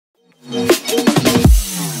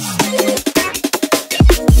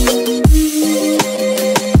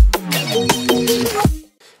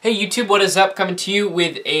YouTube, what is up? Coming to you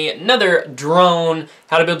with another drone,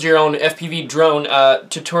 how to build your own FPV drone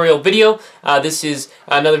tutorial video. This is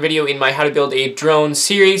another video in my how to build a drone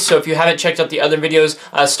series, so if you haven't checked out the other videos,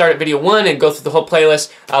 start at video 1 and go through the whole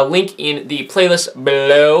playlist. Link in the playlist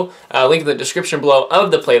below, link in the description below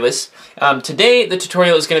of the playlist. Today the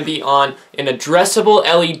tutorial is going to be on an addressable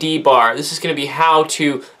LED bar. This is going to be how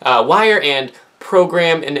to wire and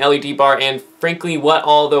program an LED bar, and frankly what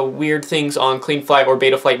all the weird things on Cleanflight or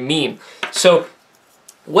Betaflight mean. So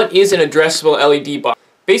what is an addressable LED bar?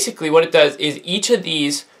 Basically what it does is each of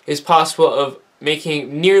these is possible of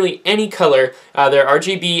making nearly any color. They're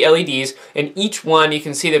RGB LEDs, and each one, you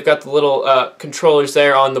can see they've got the little controllers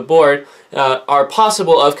there on the board, are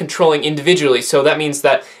possible of controlling individually. So that means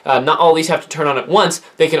that not all these have to turn on at once.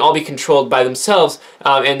 They can all be controlled by themselves,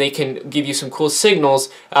 and they can give you some cool signals,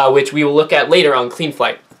 which we will look at later on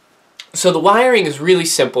Cleanflight. So the wiring is really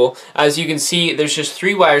simple. As you can see, there's just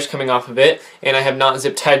 3 wires coming off of it, and I have not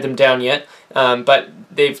zip tied them down yet, but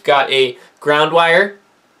they've got a ground wire,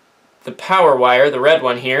 the power wire, the red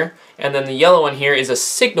one here, and then the yellow one here is a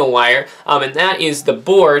signal wire, and that is the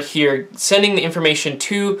board here sending the information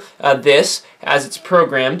to this as it's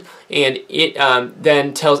programmed, and it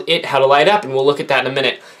then tells it how to light up, and we'll look at that in a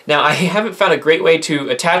minute. Now, I haven't found a great way to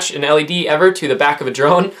attach an LED ever to the back of a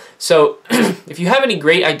drone, so if you have any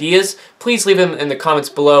great ideas, please leave them in the comments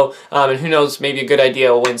below, and who knows, maybe a good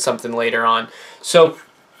idea will win something later on. So,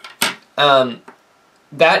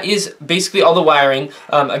 that is basically all the wiring.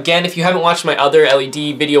 Again, if you haven't watched my other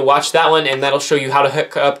LED video, watch that one, and that'll show you how to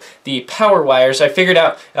hook up the power wires. I figured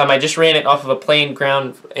out, I just ran it off of a plain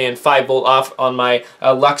ground and 5-volt off on my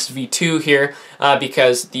Lux V2 here,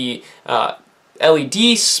 because the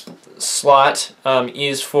LED slot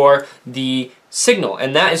is for the signal,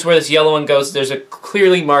 and that is where this yellow one goes. There's a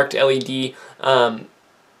clearly marked LED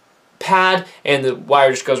pad, and the wire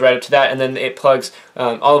just goes right up to that, and then it plugs,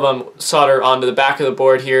 all of them solder onto the back of the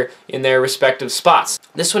board here in their respective spots.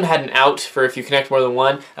 This one had an out for if you connect more than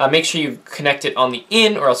one. Make sure you connect it on the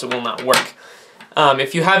in, or else it will not work.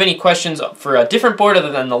 If you have any questions for a different board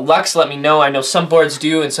other than the Lux, let me know. I know some boards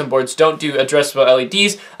do and some boards don't do addressable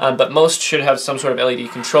LEDs, but most should have some sort of LED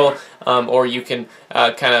control, or you can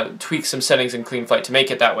kind of tweak some settings in Cleanflight to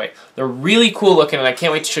make it that way. They're really cool looking, and I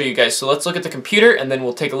can't wait to show you guys. So let's look at the computer, and then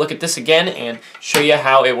we'll take a look at this again and show you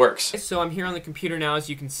how it works. So I'm here on the computer now, as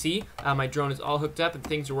you can see. My drone is all hooked up and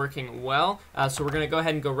things are working well. So we're going to go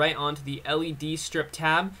ahead and go right onto the LED strip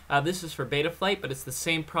tab. This is for Betaflight, but it's the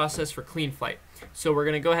same process for Cleanflight. So we're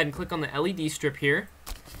going to go ahead and click on the LED strip here,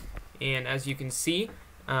 and as you can see,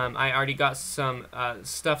 I already got some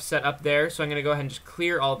stuff set up there, so I'm going to go ahead and just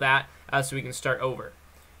clear all that so we can start over.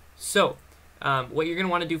 So what you're going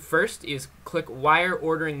to want to do first is click wire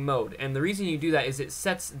ordering mode, and the reason you do that is it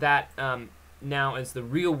sets that now as the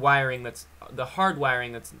real wiring, that's the hard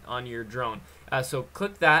wiring that's on your drone. So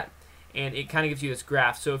click that, and it kind of gives you this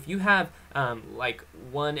graph. So if you have like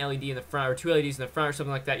 1 LED in the front or 2 LEDs in the front or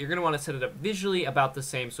something like that, you're going to want to set it up visually about the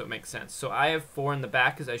same so it makes sense. So I have 4 in the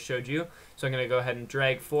back as I showed you. So I'm going to go ahead and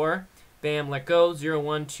drag 4. Bam, let go, 0,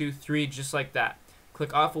 1, 2, 3, just like that.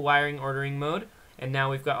 Click off of wiring ordering mode, and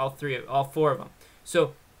now we've got all 4 of them.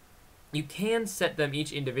 So you can set them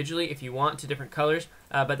each individually if you want to different colors,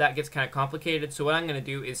 but that gets kind of complicated. So what I'm going to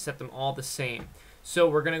do is set them all the same. So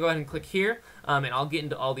we're going to go ahead and click here, and I'll get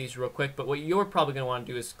into all these real quick, but what you're probably going to want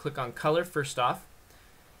to do is click on color first off,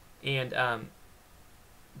 and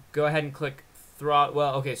go ahead and click throttle.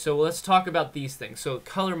 Well, okay, so let's talk about these things. So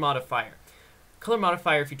color modifier. Color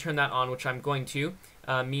modifier, if you turn that on, which I'm going to,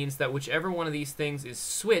 means that whichever one of these things is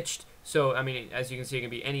switched, so I mean, as you can see, it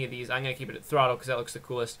can be any of these. I'm going to keep it at throttle because that looks the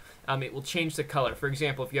coolest. It will change the color. For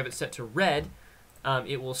example, if you have it set to red,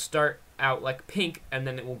 it will start out like pink, and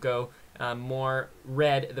then it will go more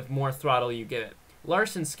red the more throttle you give it.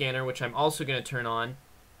 Larson scanner, which I'm also going to turn on,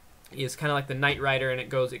 is kind of like the Night Rider, and it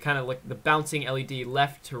kind of like the bouncing LED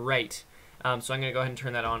left to right. So I'm going to go ahead and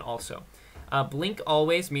turn that on also. Blink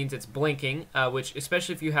always means it's blinking, which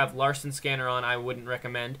especially if you have Larson scanner on, I wouldn't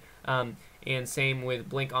recommend. And same with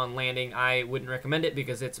blink on landing, I wouldn't recommend it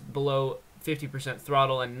because it's below 50%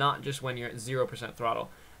 throttle and not just when you're at 0% throttle.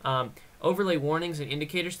 Overlay warnings and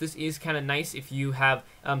indicators. This is kind of nice if you have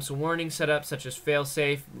some warnings set up, such as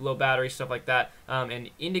fail-safe, low battery, stuff like that. And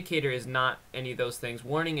indicator is not any of those things.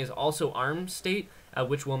 Warning is also arm state,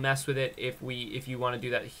 which will mess with it if you want to do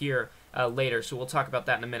that here later. So we'll talk about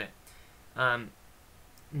that in a minute.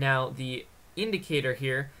 Now the indicator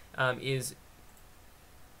here is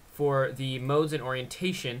for the modes and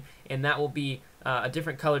orientation, and that will be a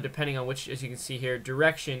different color depending on which, as you can see here,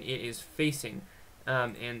 direction it is facing.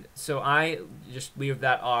 And so I just leave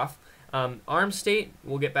that off. Arm state,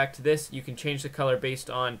 we'll get back to this. You can change the color based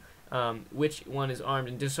on which one is armed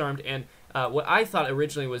and disarmed. And what I thought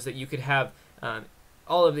originally was that you could have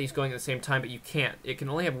all of these going at the same time, but you can't. It can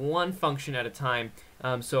only have one function at a time.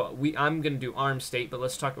 So I'm going to do arm state, but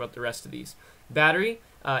let's talk about the rest of these. Battery,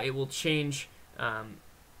 it will change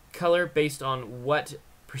color based on what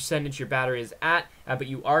percentage your battery is at, but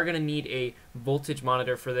you are going to need a voltage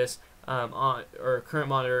monitor for this, or current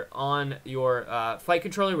monitor on your flight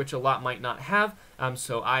controller, which a lot might not have.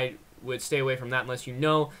 So I would stay away from that unless you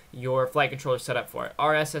know your flight controller set up for it.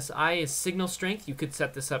 RSSI is signal strength. You could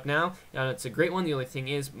set this up now. It's a great one. The only thing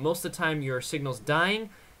is, most of the time your signal's dying.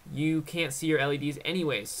 You can't see your LEDs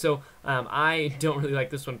anyways. So I don't really like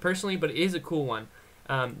this one personally, but it is a cool one.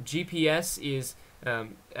 GPS is,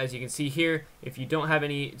 as you can see here, if you don't have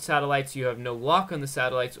any satellites, you have no lock on the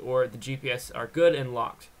satellites, or the GPS are good and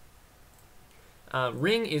locked.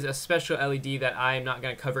 Ring is a special LED that I am not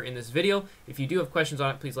going to cover in this video. If you do have questions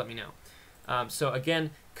on it, please let me know. So again,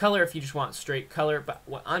 color if you just want straight color, but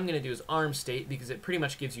what I'm going to do is arm state, because it pretty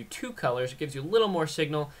much gives you two colors. It gives you a little more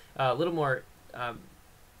signal, a little more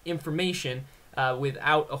information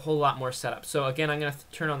without a whole lot more setup. So again, I'm going to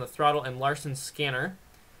turn on the throttle and Larson scanner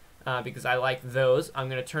because I like those. I'm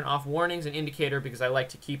going to turn off warnings and indicator because I like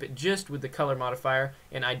to keep it just with the color modifier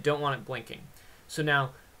and I don't want it blinking. So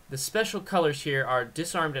now the special colors here are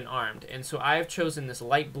disarmed and armed, and so I have chosen this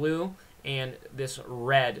light blue and this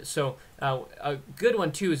red. So a good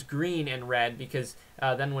one too is green and red, because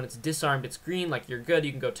then when it's disarmed it's green, like you're good,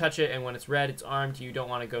 you can go touch it, and when it's red it's armed, you don't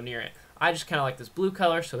want to go near it. I just kind of like this blue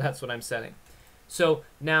color, so that's what I'm setting. So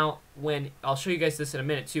now, when I'll show you guys this in a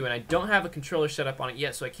minute too, and I don't have a controller set up on it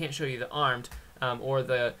yet, so I can't show you the armed or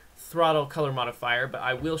the throttle color modifier, but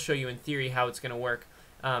I will show you in theory how it's going to work.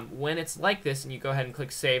 When it's like this and you go ahead and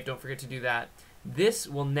click save, don't forget to do that. This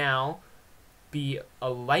will now be a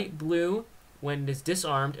light blue when it is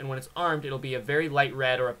disarmed, and when it's armed it'll be a very light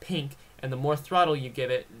red or a pink, and the more throttle you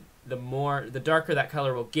give it, the darker that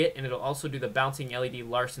color will get, and it'll also do the bouncing LED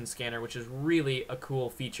Larson scanner, which is really a cool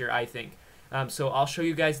feature, I think. So I'll show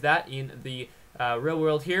you guys that in the real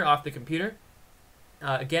world here off the computer.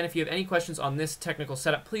 Again, if you have any questions on this technical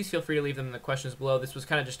setup, please feel free to leave them in the questions below. This was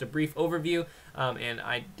kind of just a brief overview, and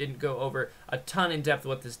I didn't go over a ton in depth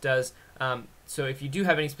what this does. So if you do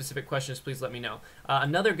have any specific questions, please let me know.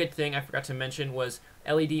 Another good thing I forgot to mention was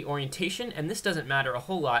LED orientation, and this doesn't matter a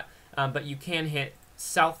whole lot, but you can hit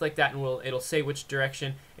south like that and it'll say which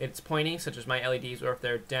direction it's pointing, such as my LEDs, or if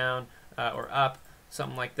they're down or up,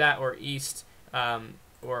 something like that, or east,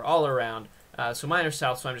 or all around. So mine are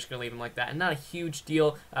south, so I'm just going to leave them like that. And not a huge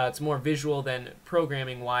deal. It's more visual than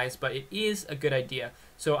programming-wise, but it is a good idea.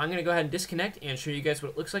 So I'm going to go ahead and disconnect and show you guys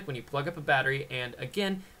what it looks like when you plug up a battery. And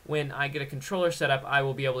again, when I get a controller set up, I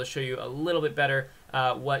will be able to show you a little bit better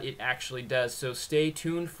what it actually does. So stay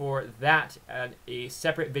tuned for that at a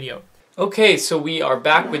separate video. Okay, so we are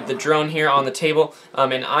back with the drone here on the table,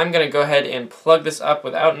 and I'm going to go ahead and plug this up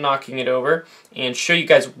without knocking it over and show you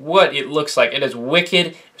guys what it looks like. It is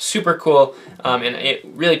wicked, super cool, and it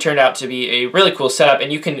really turned out to be a really cool setup,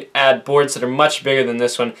 and you can add boards that are much bigger than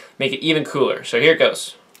this one, make it even cooler. So here it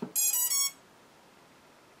goes.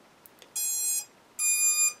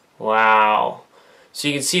 Wow. So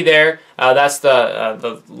you can see there, that's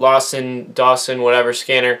the Dawson, whatever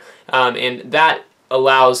scanner, and that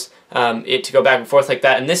allows it to go back and forth like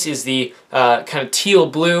that. And this is the kind of teal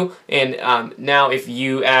blue, and now if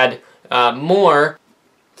you add more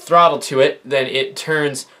throttle to it, then it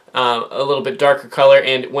turns a little bit darker color,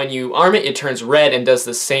 and when you arm it, it turns red and does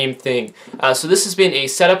the same thing. So this has been a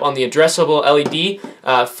setup on the Addressable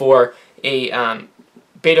LED for a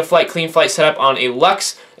Betaflight Cleanflight setup on a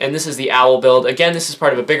Lux, and this is the Owl build. Again, this is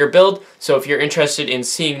part of a bigger build, so if you're interested in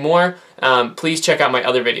seeing more, please check out my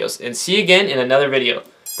other videos. And see you again in another video.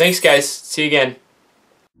 Thanks guys, see you again.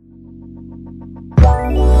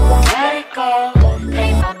 Let it go.